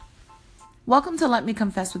Welcome to Let Me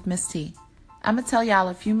Confess with Miss T. I'm going to tell y'all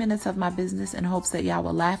a few minutes of my business in hopes that y'all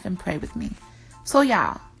will laugh and pray with me. So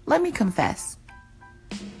y'all, let me confess.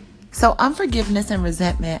 So unforgiveness and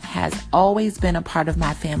resentment has always been a part of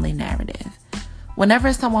my family narrative.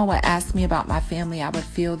 Whenever someone would ask me about my family, I would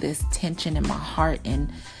feel this tension in my heart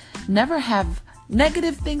and never have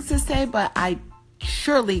negative things to say, but I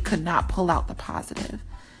surely could not pull out the positive.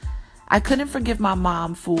 I couldn't forgive my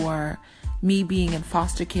mom for me being in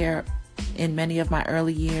foster care in many of my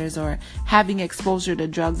early years, or having exposure to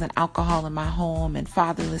drugs and alcohol in my home and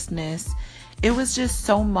fatherlessness. It was just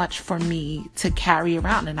so much for me to carry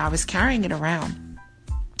around, and I was carrying it around.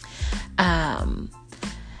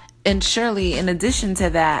 And surely, in addition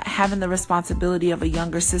to that, having the responsibility of a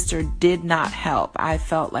younger sister did not help. I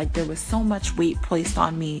felt like there was so much weight placed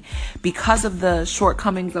on me because of the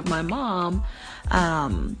shortcomings of my mom.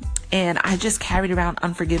 And I just carried around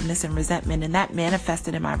unforgiveness and resentment, and that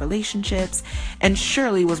manifested in my relationships and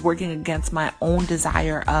surely was working against my own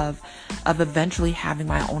desire of eventually having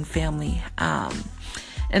my own family.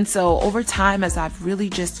 And so over time, as I've really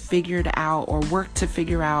just figured out or worked to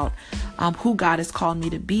figure out who God has called me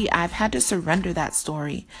to be, I've had to surrender that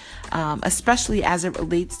story, especially as it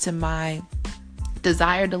relates to my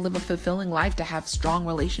desire to live a fulfilling life, to have strong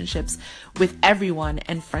relationships with everyone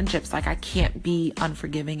and friendships. Like, I can't be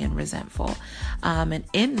unforgiving and resentful. And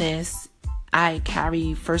in this, I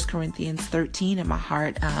carry 1 Corinthians 13 in my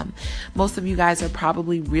heart. Most of you guys are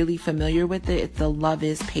probably really familiar with it. It's the love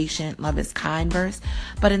is patient, love is kind verse.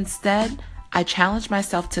 But instead, I challenge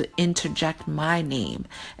myself to interject my name,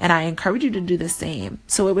 and I encourage you to do the same.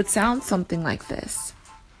 So it would sound something like this.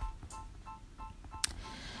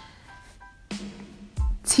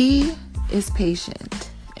 T is patient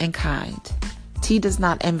and kind. T does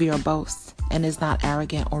not envy or boast and is not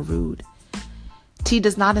arrogant or rude. T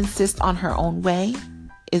does not insist on her own way,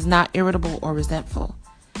 is not irritable or resentful.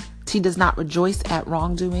 T does not rejoice at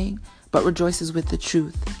wrongdoing, but rejoices with the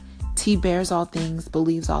truth. T bears all things,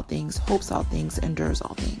 believes all things, hopes all things, endures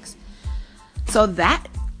all things. So that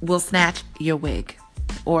will snatch your wig.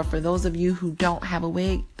 Or for those of you who don't have a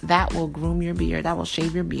wig, that will groom your beard, that will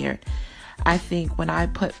shave your beard. I think when I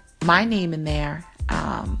put my name in there,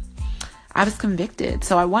 I was convicted.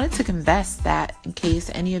 So I wanted to confess that in case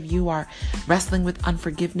any of you are wrestling with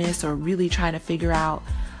unforgiveness or really trying to figure out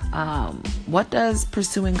what does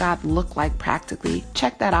pursuing God look like practically.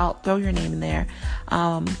 Check that out. Throw your name in there.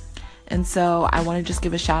 And so I want to just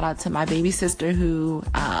give a shout out to my baby sister who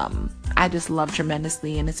I just love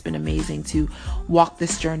tremendously. And it's been amazing to walk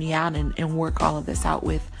this journey out and work all of this out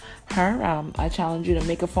with her. I challenge you to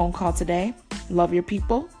make a phone call today. Love your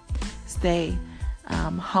people. Stay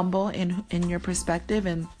humble in your perspective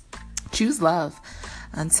and choose love.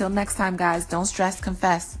 Until next time, guys, don't stress,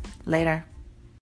 confess. Later.